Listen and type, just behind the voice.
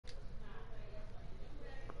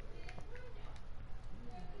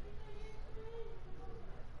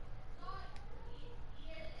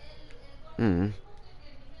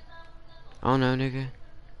I don't know, nigga.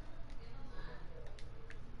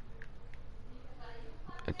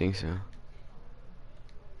 I think so.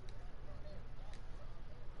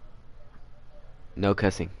 No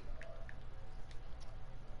cussing.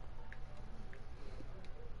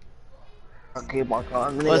 Okay, Mark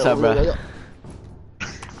on. What's up, bro?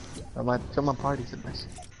 Come on, party tonight.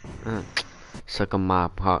 Suck on my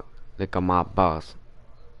pot. Lick on my balls.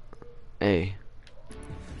 Hey.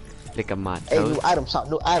 Lick on my Hey, toes. new item shop,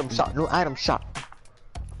 new item shop, new item shop.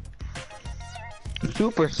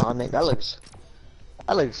 Supersonic. That looks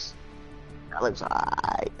alright. That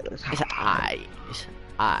looks It's alright.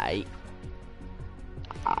 I.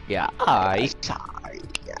 Yeah, I. It's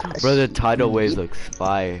alright. Yeah, Bro, the tidal wave looks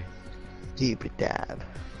fire. Deep dab.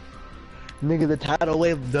 Nigga, the tidal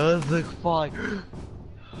wave does look fire.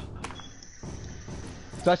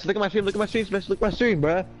 Smash, look at my stream, Smash, look at my stream,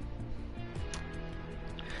 bruh.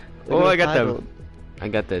 Oh, I got the. I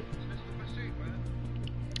got the.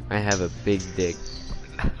 I have a big dick.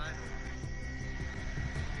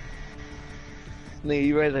 Nigga,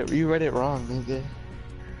 you read it wrong, nigga.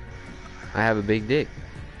 I have a big dick.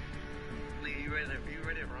 Nigga, you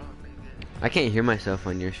read it wrong, nigga. I can't hear myself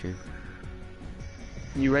on your stream.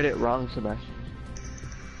 You read it wrong, Sebastian.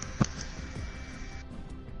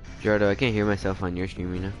 Gerardo, I can't hear myself on your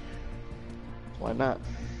stream, you know? Why not?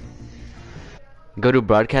 Go to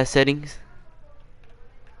broadcast settings.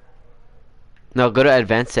 No, go to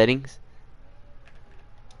advanced settings.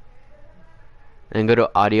 And go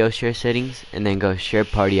to audio share settings, and then go share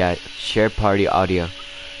party audio.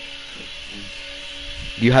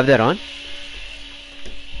 Do you have that on?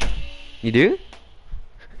 You do?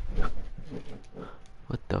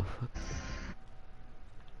 What the fuck?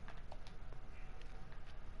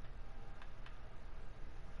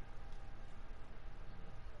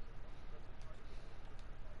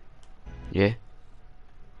 Yeah.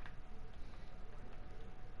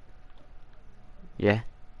 Yeah.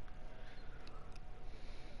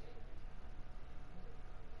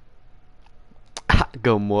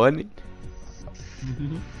 Good morning.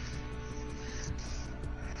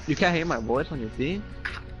 You can't hear my voice on your feed?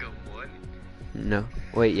 Good morning. No.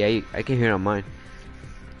 Wait, yeah, I can hear it on mine.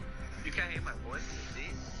 You can't hear my voice on your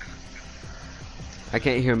feed? I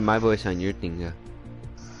can't hear my voice on your thing though.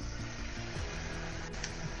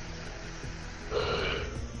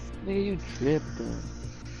 Nigga, you tripping.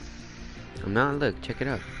 I'm not. Look, check it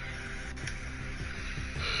out.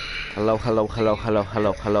 Hello, hello, hello, hello,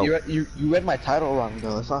 hello, hello. You read my title wrong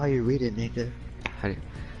though. That's not how you read it, nigga. How do you...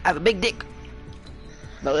 I have a big dick.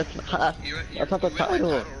 No, that's not. That's not the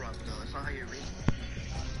title.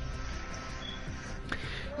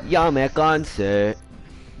 Ja, me canse.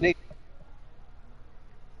 Nick.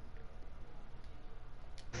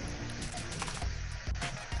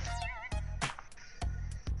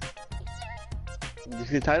 Did you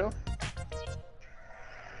see the title?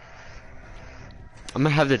 I'm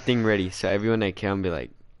gonna have the thing ready so everyone that can be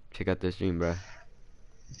like, check out this stream, bro.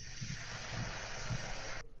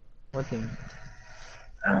 What thing?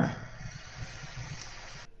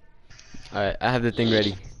 Alright, I have the thing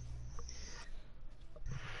ready.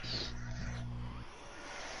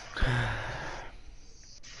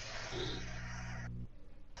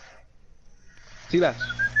 See that?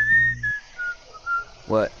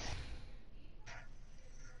 What?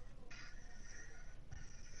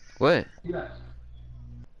 What? See that?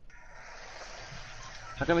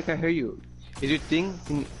 How come I can't hear you? Is your thing?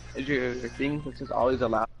 Is your thing that says always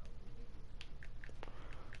allowed?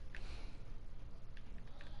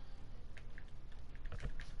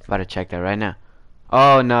 About to check that right now.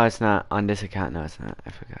 Oh no, it's not on this account. No, it's not.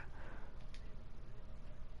 I forgot.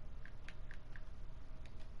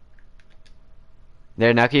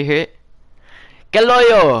 There, now can you hear it? Que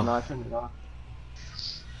loyo! No, I turned it off.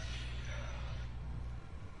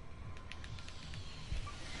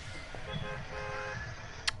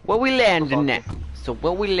 Where we landing at? So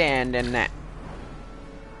where we landing at?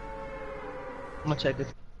 I'm gonna check it.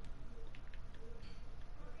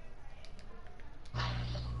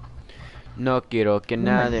 No quiero que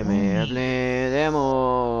nadie me hable de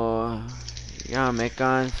amor. Ya me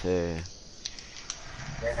cansé.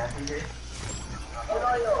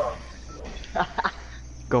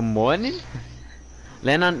 Good morning?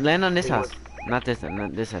 Land on this house. Not this one,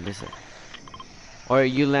 not this one, this one. Or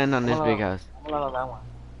you land on this big house. I'm not on that one.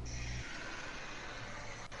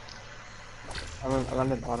 I'm on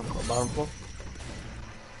the bottom floor.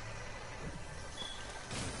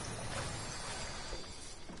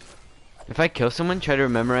 If I kill someone, try to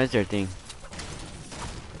memorize their thing.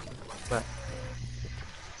 What?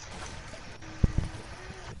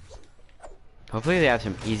 Hopefully they have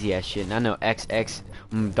some easy ass shit. I know XX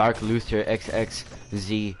Dark Luther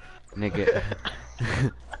XXZ, nigga.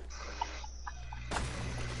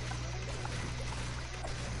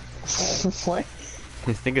 What?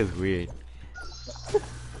 This thing is weird.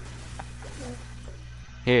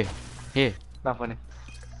 Here, here. Not funny.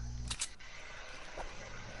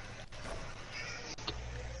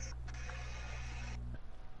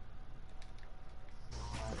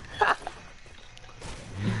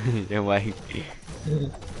 Yeah, why?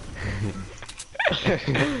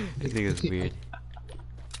 This thing is weird.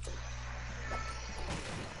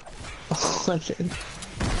 What?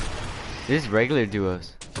 This is regular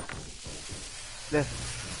duos. Yeah.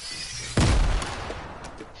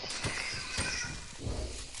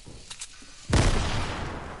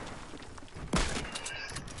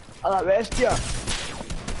 Alla bestia!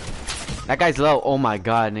 That guy's low. Oh my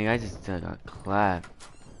god, nigga. I just got clapped.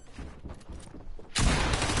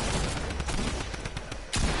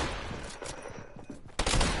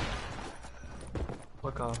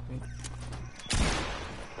 Fuck off, man.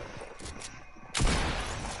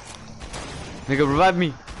 Nigga, revive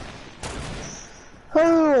me.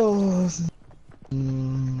 Oh.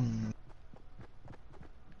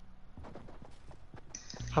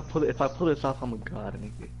 If I pull this off, I'm a god,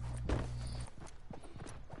 nigga.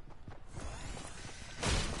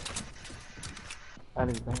 I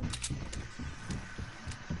need that.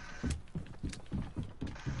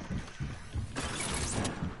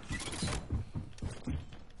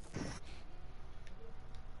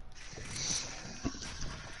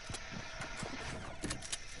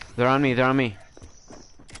 They're on me, they're on me.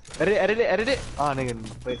 Edit it! Oh, nigga,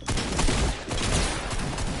 wait.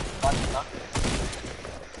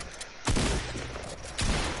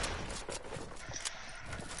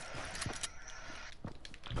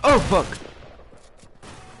 Oh fuck!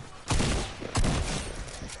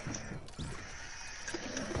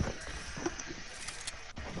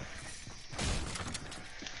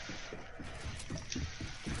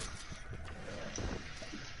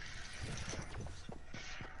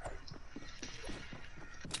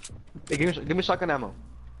 Hey, give me shotgun ammo.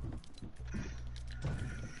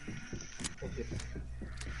 Thank you.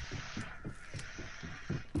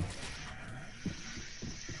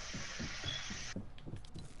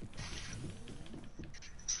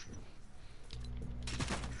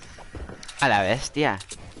 A la bestia.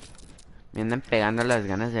 Me andan pegando las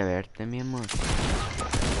ganas de verte, mi amor.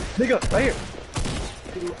 Nigga, right here.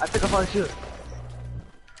 I think I found shit.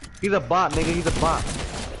 He's a bot, nigga. He's a bot.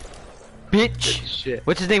 Bitch! Shit.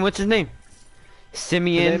 What's his name? What's his name?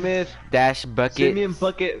 Simeon His name is dash bucket. Simeon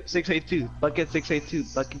Bucket 682. Bucket 682.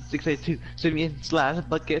 Bucket 682. Simeon slash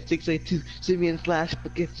Bucket 682. Simeon slash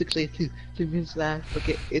Bucket 682. Simeon slash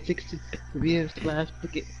Bucket 862.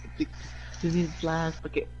 Simeon slash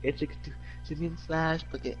Bucket 862. Simeon slash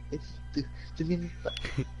Bucket 862. Simeon slash Bucket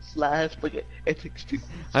 862. Simeon slash Bucket 862.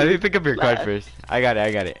 Let me pick up your card first. I got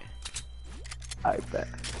it. I bet.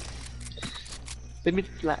 Simeon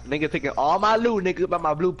slash nigga taking all my loot, nigga, by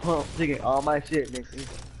my blue pump, taking all my shit, nigga.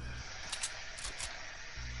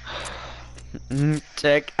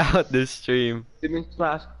 Check out this stream. Simeon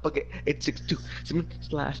slash Bucket 862. Simeon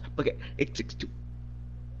slash Bucket 862.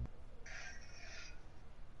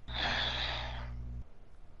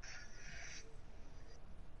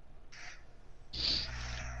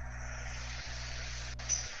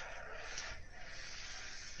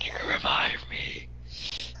 You can revive me.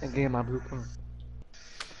 And get my blue pump.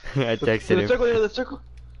 I texted The him. circle, nigga, the circle.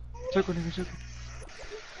 Circle, nigga, circle.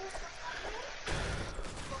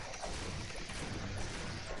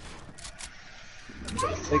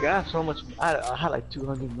 Like, I have so much. I had like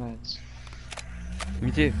 200 mats.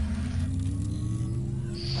 Me too.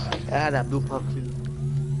 I had that blue pump too.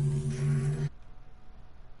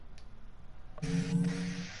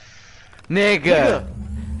 Nigga!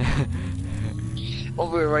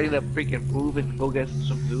 Over here ready to freaking move and go get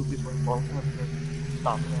some loot before falling.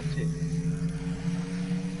 Stop that shit.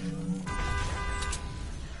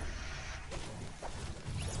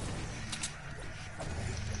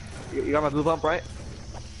 You got my blue pump, right?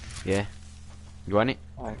 Yeah. You want it?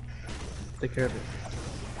 Alright. Take care of it.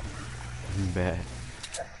 Bad.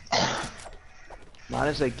 No, I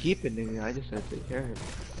didn't say keep it, nigga. I just said take care of it.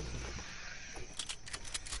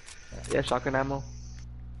 Yeah, shotgun ammo.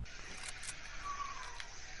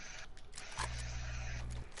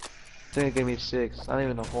 I think it gave me 6. Not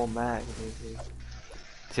even a whole mag.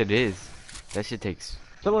 Yes, it is. That shit takes.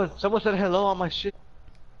 Someone said hello on my shit.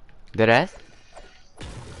 Dead ass?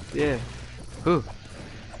 Yeah. Who?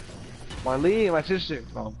 Marlene, my sister.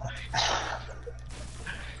 Oh.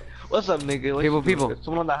 What's up, nigga? What People. you doing?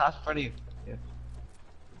 Someone on the house in front of you. Yeah.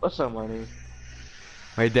 What's up, Marlene?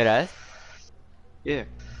 Wait, dead ass? Yeah.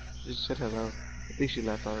 Just said hello. I think she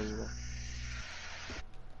left already though.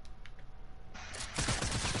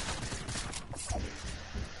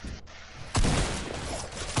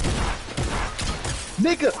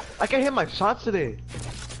 Nigga! I can't hit my shots today!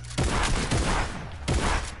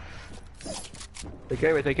 Take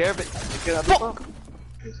care of it, take care of it. Get out the fuck.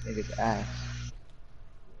 This nigga's ass.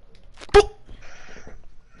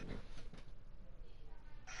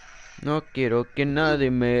 No quiero que nadie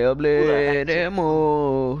me hable de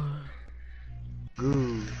amor.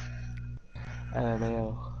 Goo.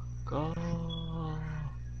 LMAO. Go.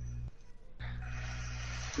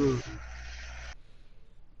 Goo.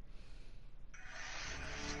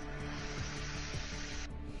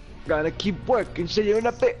 Gotta keep working, so you're in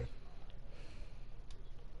a bit.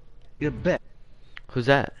 You bet. Who's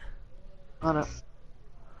that? On a.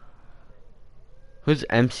 Who's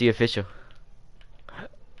MC official?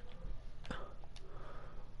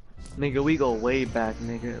 Nigga, we go way back,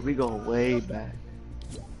 nigga. We go way back.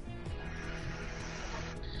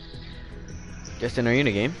 Justin, are you in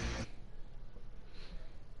a game?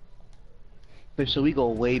 Bitch, so we go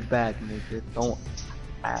way back, nigga. Don't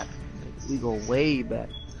act, nigga. We go way back.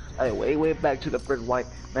 Like, way back to the first white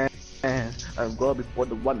man. I'm going before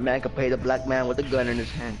the white man could pay the black man with a gun in his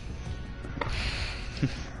hand.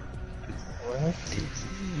 What?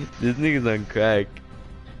 This nigga's on crack.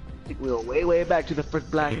 We go way back to the first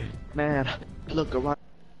black man. Look around.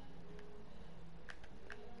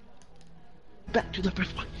 Back to the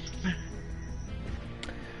first white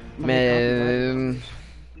man.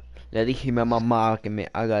 Le dije a mi mamá que me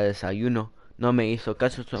haga desayuno. No me hizo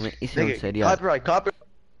caso, so me hice un cereal. Copyright.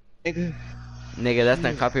 Nigga. Nigga, that's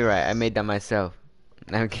not copyright. I made that myself.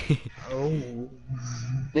 I'm kidding. Oh.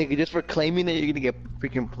 Nigga, just for claiming that you're gonna get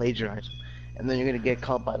freaking plagiarized. And then you're gonna get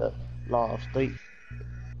caught by the law of state.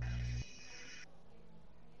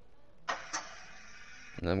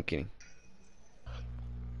 No, I'm kidding.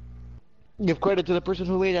 Give credit to the person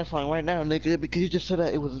who made that song right now, nigga, because you just said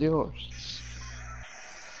that it was yours.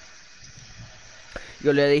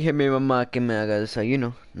 Yo le dije a mi mamá que me haga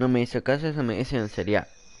desayuno. No me hizo caso, so me hice un cereal.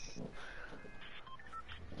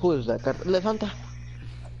 Who is that? Levanta.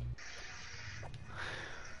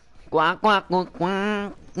 Cuac, cuac, cuac,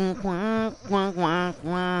 cuac, cuac, cuac, cuac, cuac,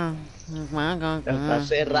 cuac, Está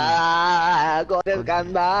cerrada con el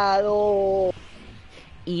candado.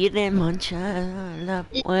 Y remanchada la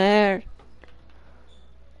puerta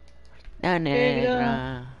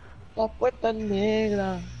negra. La puerta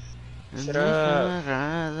negra.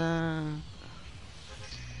 Cerrada.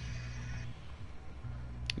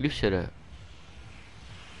 You shut up.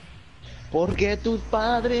 Porque tus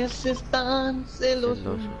padres están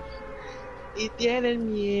celosos y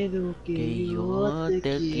tienen miedo que yo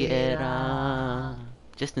te quiera.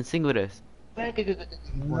 Justin, sing with us.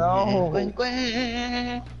 No.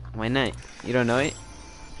 Why not? You don't know it?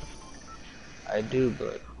 I do,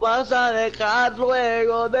 but... Vas a dejar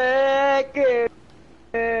luego de que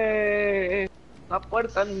la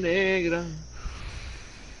puerta negra.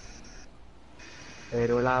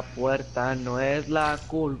 Pero la puerta no es la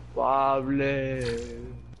culpable.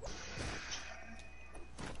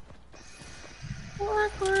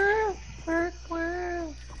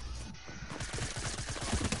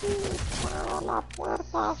 Pero la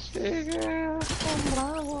puerta sigue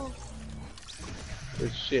asombrado.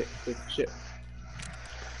 Good shit, good shit.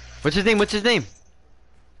 What's his name? What's his name?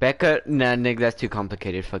 Becca? Nah, nigga, that's too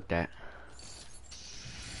complicated. Fuck that.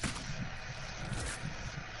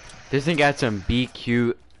 This thing got some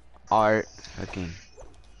BQ art. Fucking.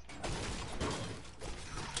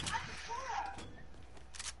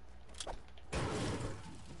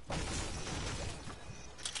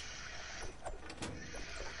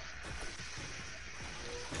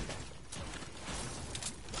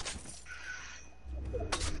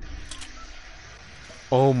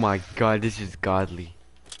 Oh my god, this is godly.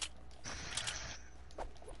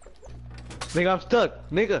 Nigga, I'm stuck,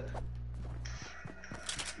 nigga.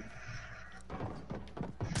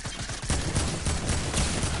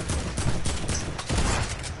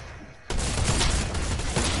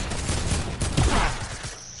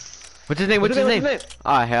 What's his name? What's his name?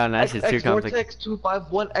 Oh hell no, this is too complicated. Vortex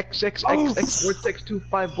 251 XXX Vortex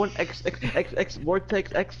 251 XXX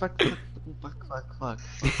Vortex X fuck.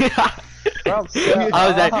 I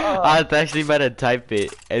was actually about to type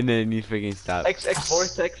it and then you freaking stopped. XX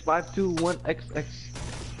Vortex 521 XX.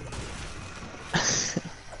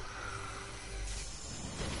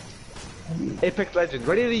 Apex Legends,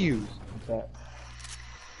 ready to use.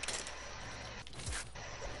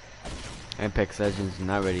 Apex Legends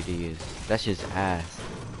not ready to use. That's just ass.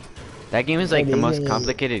 That game is like the most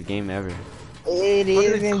complicated game ever. It It's not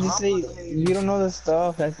is even gonna just say complicated. you don't know the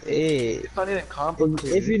stuff. That's it. It's not even If complicated.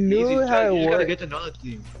 you It's easy. knew how it You just gotta worked, get to know the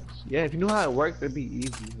things. Yeah, if you knew how it worked, it'd be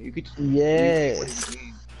easy. You could just retake what yes. you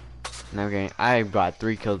mean. Okay, I got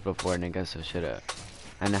 3 kills before, nigga, so shut up.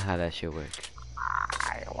 I know how that shit works.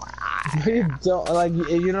 You don't like if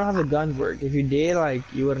you don't know how the guns work. If you did, like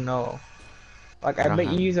you would know. Like I I don't bet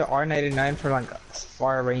you have. use an R99 for like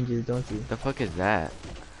far ranges, don't you? The fuck is that?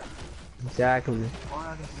 Exactly.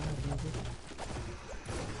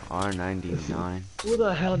 R99. Who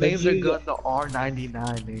the hell I bet names you their use gun the R99,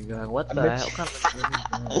 nigga? What I the bet hell? you, What kind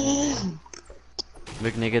of gun is that?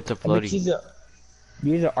 Look, nigga, it's a I bet floaty.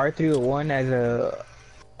 you use a R301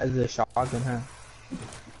 as a shotgun, huh?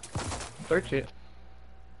 Search it.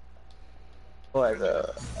 Or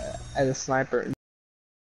as a sniper.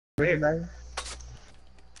 Where?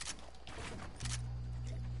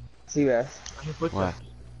 See that? On your footsteps. What?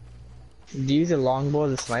 Do you use a longbow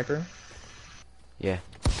as a sniper? Yeah.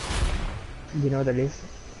 Do you know what that is?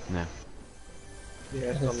 No. Yeah,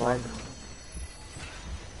 it's As a a long. sniper.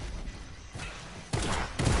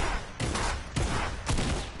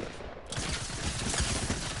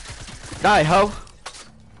 Die, ho!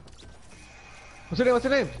 What's her name? What's her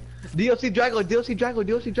name? DLC Drago. DLC Drago.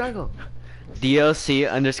 DLC Drago. DLC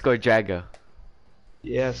underscore Drago.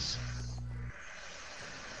 Yes.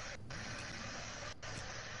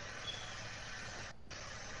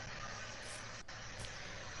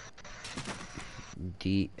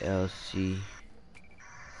 DLC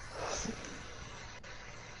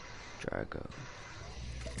Drago.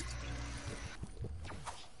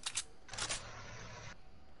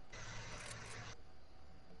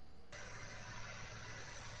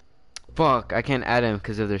 Fuck, I can't add him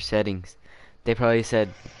because of their settings. They probably said,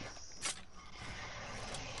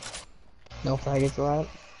 No faggots allowed.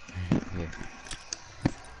 yeah.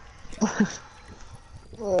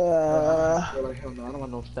 Like, hell no, I don't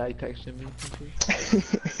want no fag texting me.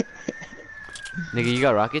 Nigga, you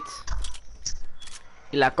got rockets?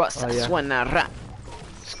 Y la cosa Oh, yeah. suena ra.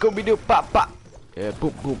 Scooby-Doo papa. Yeah,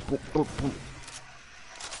 boom, boom, boom, boom, boom.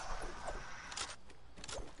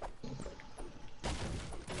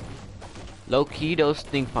 Low key, those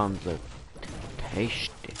stink bombs look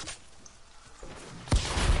tasty.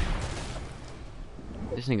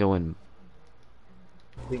 This nigga went.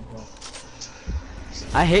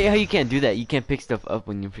 I hate how you can't do that. You can't pick stuff up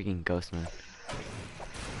when you're freaking ghost, man.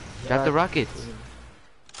 Drop the rockets.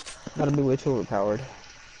 That'll be way too overpowered.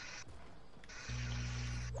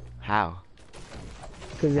 How?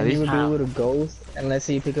 Because At then least you would be how? able to ghost, and let's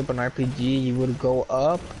say you pick up an RPG, you would go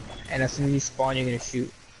up, and as soon as you spawn, you're gonna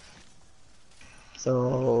shoot.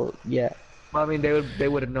 So yeah, I mean, they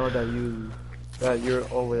would know that you're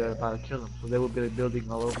over there about to kill them, so they would be building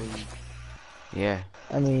all over you. Yeah.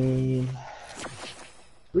 I mean,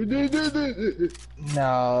 no,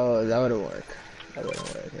 that wouldn't work. That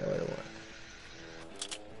wouldn't work. That wouldn't work.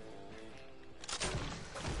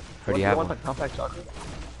 Already You have want one. the compact shotgun?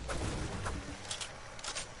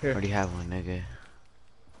 Here. Already have one, nigga.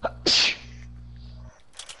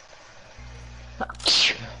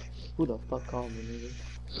 Who the fuck called me, nigga?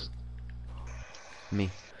 Me.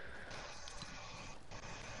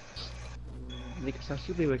 Nigga, stop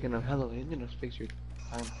stupid waking up. Hello, I'm gonna fix your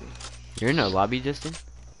time, please. You're in a lobby, Justin?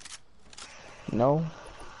 No.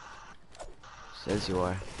 Says you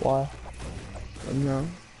are. Why? No.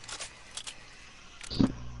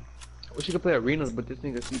 Wish you could play arenas, but this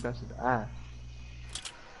nigga sleep ass his ass.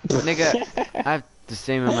 Nigga, I have the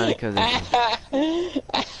same amount of kills as you.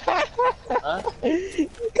 Huh?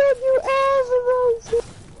 Because you ass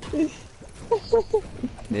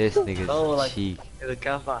This nigga's Oh, like- cheek. Yeah, the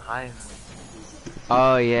count's not high enough.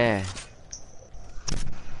 Oh, yeah.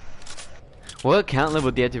 What account level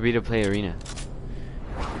do you have to be to play arena?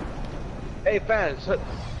 Hey fans,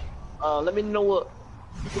 let me know what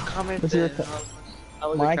you can comment. What's your and, how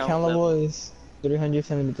was My your count level is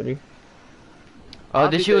 373. Oh, I'll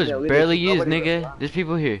this be shit was there, we barely didn't- used, nobody nigga. was- There's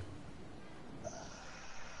people here.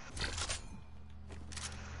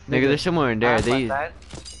 Nigga, there's somewhere in there. I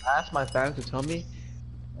asked my fans to tell me,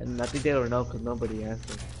 and I think they don't know because nobody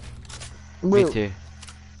answered. Me Wait, too.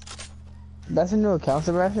 that's a new account,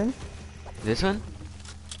 Sebastian? This one?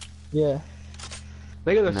 Yeah.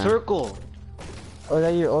 Look at the No. circle. Or is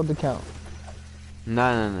that your old account?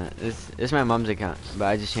 No. It's my mom's account, but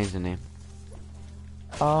I just changed the name.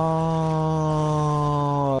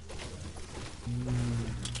 Oh.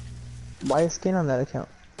 Buy a skin on that account.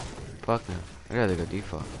 Fuck no. I'd rather go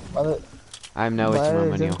default. Buy the- I'm not buy wasting my the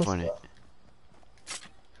money on Zenko Fortnite. stuff.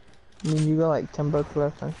 I mean, you got like 10 bucks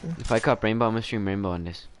left, actually. If I caught Rainbow, I'm gonna stream Rainbow on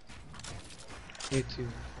this. Me too.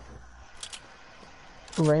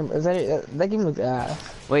 Rainbow. Is that game looks ass.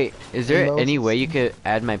 Wait, is there Rainbow any way Six you Siege. could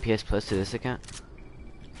add my PS Plus to this account?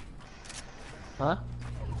 Huh?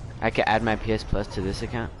 I could add my PS Plus to this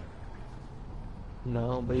account?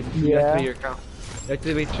 No, but you Yeah. activate your account. You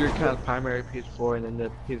activate your account primary PS4 and then the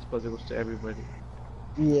PS Plus goes to everybody.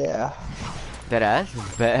 Yeah. That ass?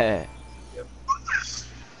 Bet. Yep.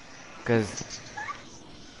 Cause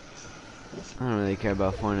I don't really care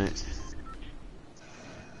about Fortnite.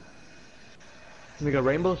 We got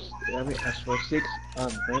Rainbows. I mean, I swear,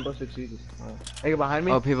 Rainbow Six Siege. Hey, behind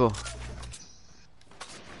me. Oh, people.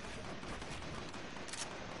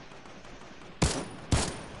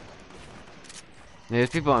 There's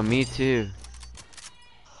people on me too.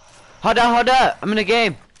 Hold up! I'm in a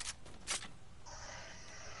game!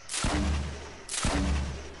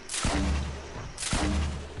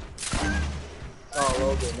 Oh,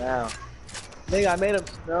 Logan, now. Nigga, I made him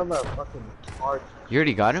smell my fucking heart. You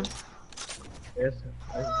already got him? Yes,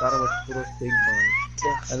 I got him with little things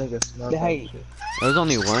on. I think it smells Yeah, like hey. shit. There was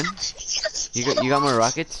only one? You got more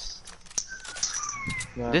rockets?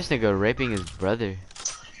 Yeah. This nigga raping his brother.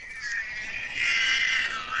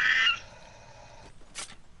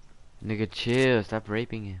 Nigga chill, stop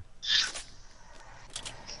raping him.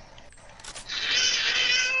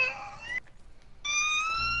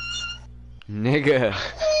 Nigga.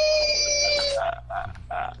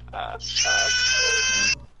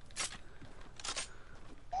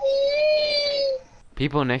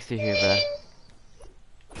 People next to here, bro.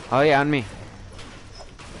 Oh yeah, on me.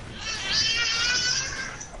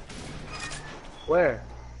 Where?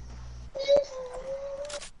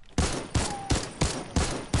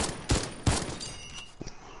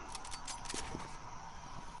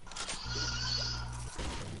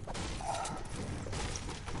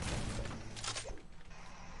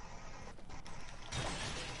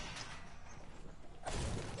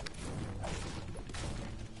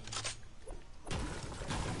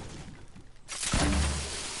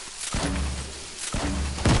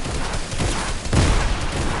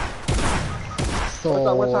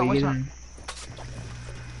 So What's up? you didn't-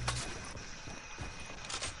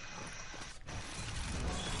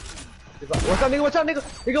 What's up, nigga? What's up, nigga?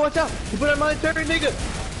 Nigga, what's up? You put on military, nigga.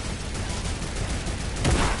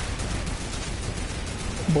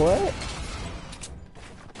 What?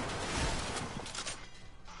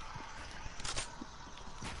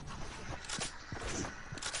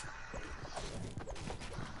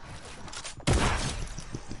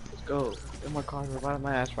 Let's go. In my car, right on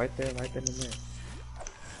my ass, right there, right then and there.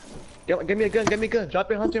 Give me a gun, give me a gun. Drop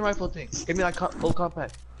your hunting rifle thing. Give me like full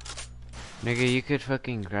compact. Nigga, you could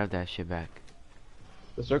fucking grab that shit back.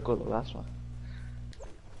 The circle, the last one.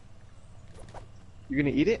 You gonna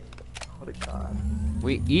eat it? Holy god.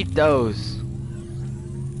 We eat those.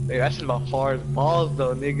 Hey, that shit about hard balls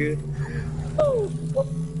though, nigga.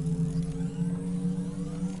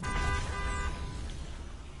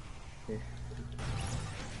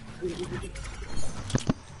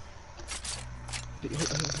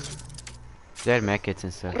 They had mechits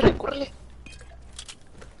and stuff.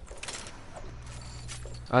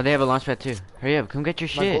 Oh, they have a launch pad too. Hurry up, come get your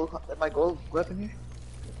shit. My gold weapon here?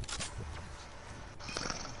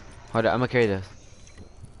 Hold up, I'm gonna carry this.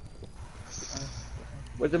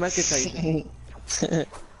 Where's the medkit tank?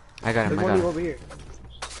 I got him, There's I got one him. over here.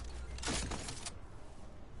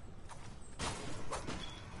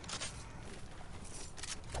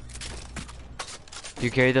 Do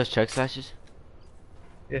you carry those chuck slashes?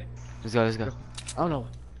 Yeah. Let's go, let's go. I don't know.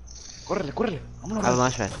 Correle, correle. I have a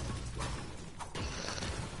launch pad.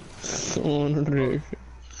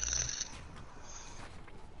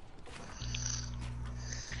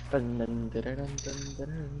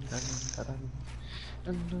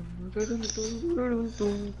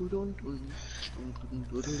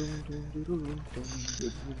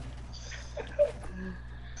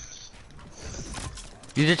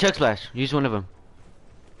 Use a chuck splash. Use one of them.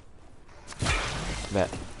 Bet.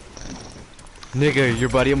 Nigga, your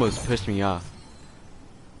buddy almost pissed me off.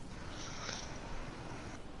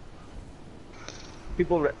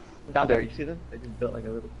 People down there, you see them? They just built like a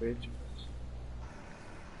little bridge.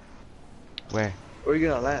 Where? Where are you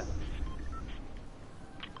gonna land?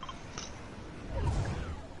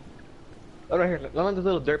 Oh, right here. Land on this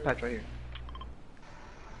little dirt patch right here.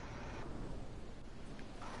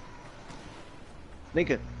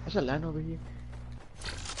 Nigga, there's a land over here.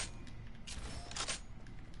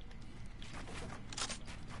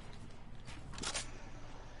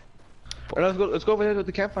 Alright, let's go over there to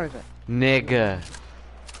the campfires at. Nigga.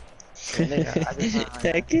 He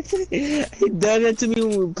done that to me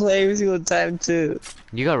when we play every single time too.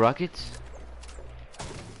 You got rockets?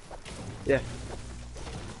 Yeah.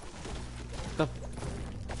 Stop.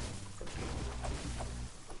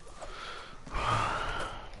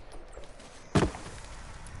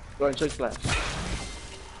 Go and chug splash.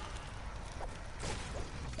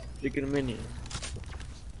 Chicken mini.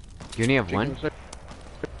 You only have one?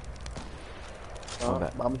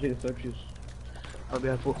 I'm gonna take a third juice. I'll be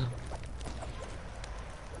at full.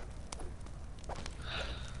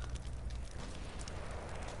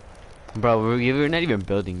 Bro, we're not even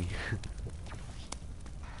building.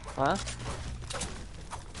 Huh?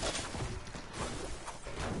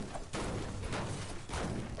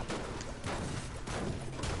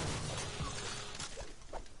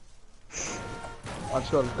 Let's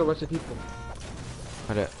go rush the people.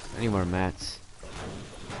 Hold up, I need more mats.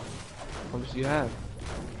 How much do you have?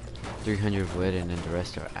 300 wood and then the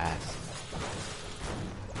rest are ass.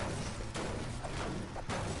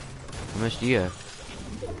 How much do you have?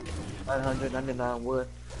 999 wood.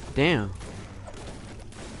 Damn.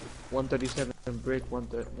 137 brick,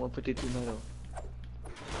 152 metal.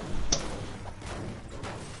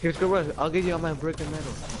 Here's go rush. I'll give you all my brick and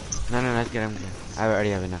metal. No, that's good, I'm good. I already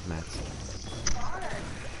have enough mats.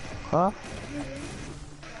 Huh?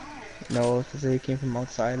 No, it's because they came from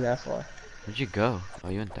outside, that's why. Where'd you go? Oh,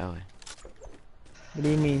 you went that way. What do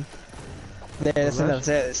you mean? Yeah, that's enough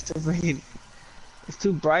said. It's too bright. It's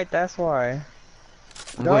too bright, that's why.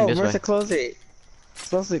 I'm going this Marissa, way. close it.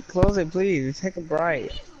 Close it, please. It's hecka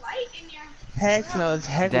bright. Heck no, it's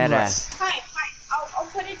hecka Dead bright. ass. Fine. I'll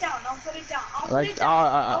put it down. I'll put it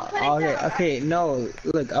down. Okay, no,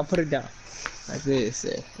 look, I'll put it down. Like this,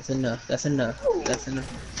 that's enough, that's enough.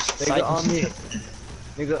 Nigga on me.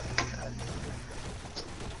 Nigga.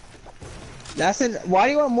 That's it. Why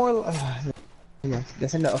do you want more? Yeah,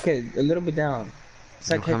 that's enough. Okay, a little bit down.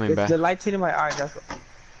 It's like coming back. the light's hitting my eyes. That's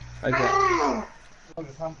okay.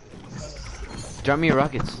 Drop me your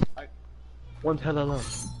rockets. One's hella low.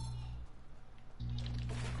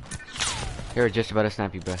 They were just about to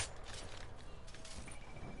snap you, bro.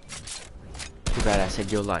 Too bad I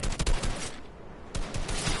said your life.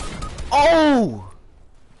 Oh!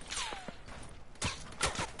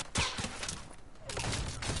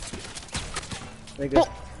 Nigga.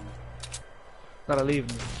 Gotta leave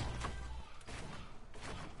me.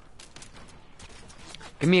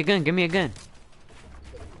 Give me a gun, give me a gun.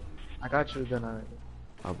 I got you gun already.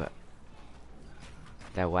 Oh, but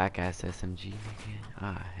that whack ass SMG again.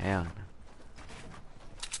 Ah, hell no.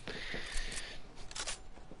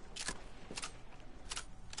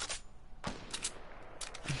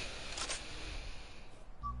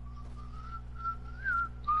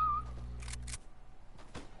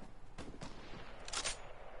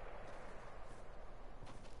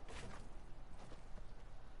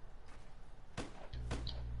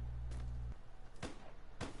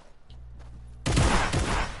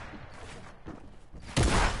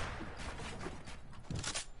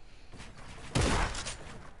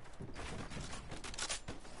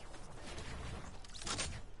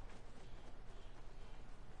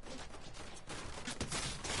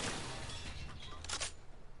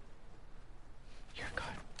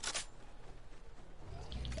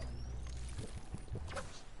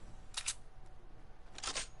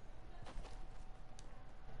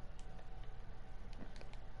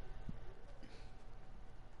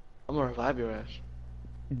 I'm gonna revive your ass.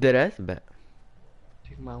 Dead ass? Bet.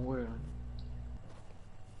 Take my word on it.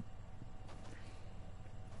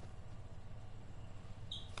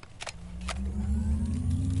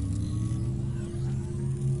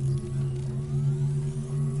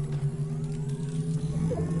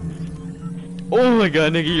 Oh my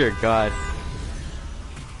god, nigga, you're a god.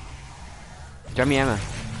 Drop me ammo.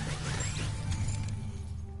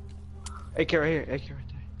 AK right here, AK right there.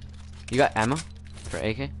 You got ammo for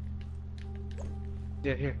AK?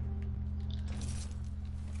 Yeah, here.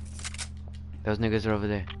 Those niggas are over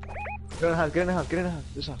there. Get in the house, get in the house, get in the house.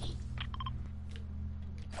 This house.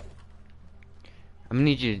 I'm gonna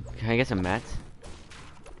need you. Can I get some mats?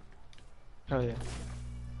 Hell yeah.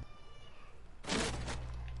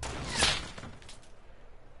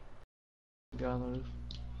 Get on the roof.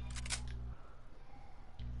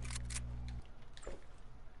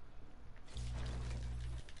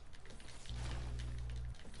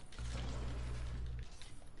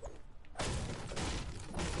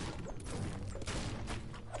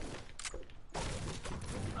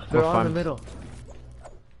 They're all in the middle.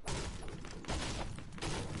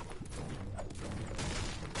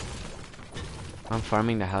 I'm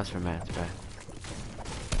farming the house for mats, bro.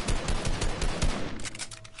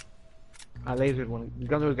 I lasered one.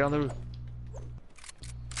 Get on the roof, get on the roof.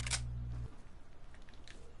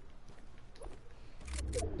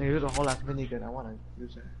 Nigga, there's a whole ass minigun. I wanna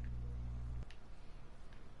use that.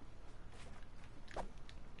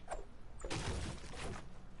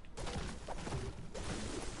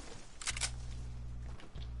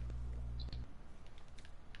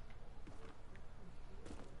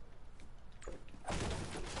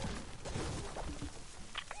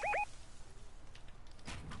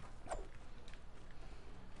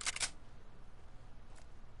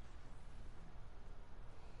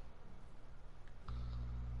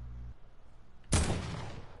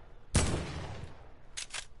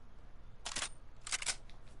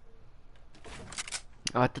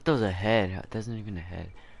 Oh, I thought that was a head. That's not even a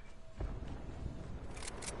head.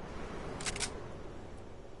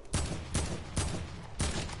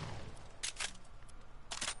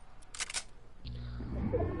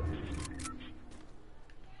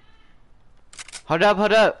 Hold up,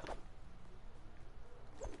 hold up!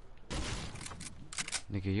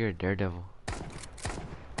 Nigga, you're a daredevil.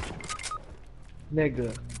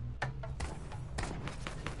 Nigga.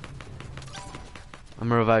 I'm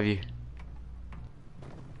gonna revive you.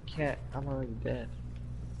 Can't. I'm already dead.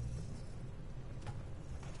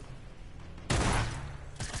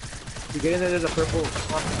 You get in there, there's a purple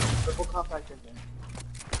compact in there.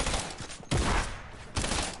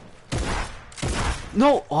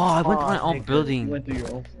 No! Oh, I went to my own nigga, building. You went through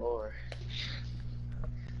your own floor.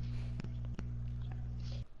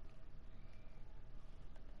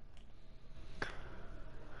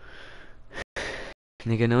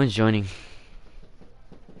 Nigga, no one's joining.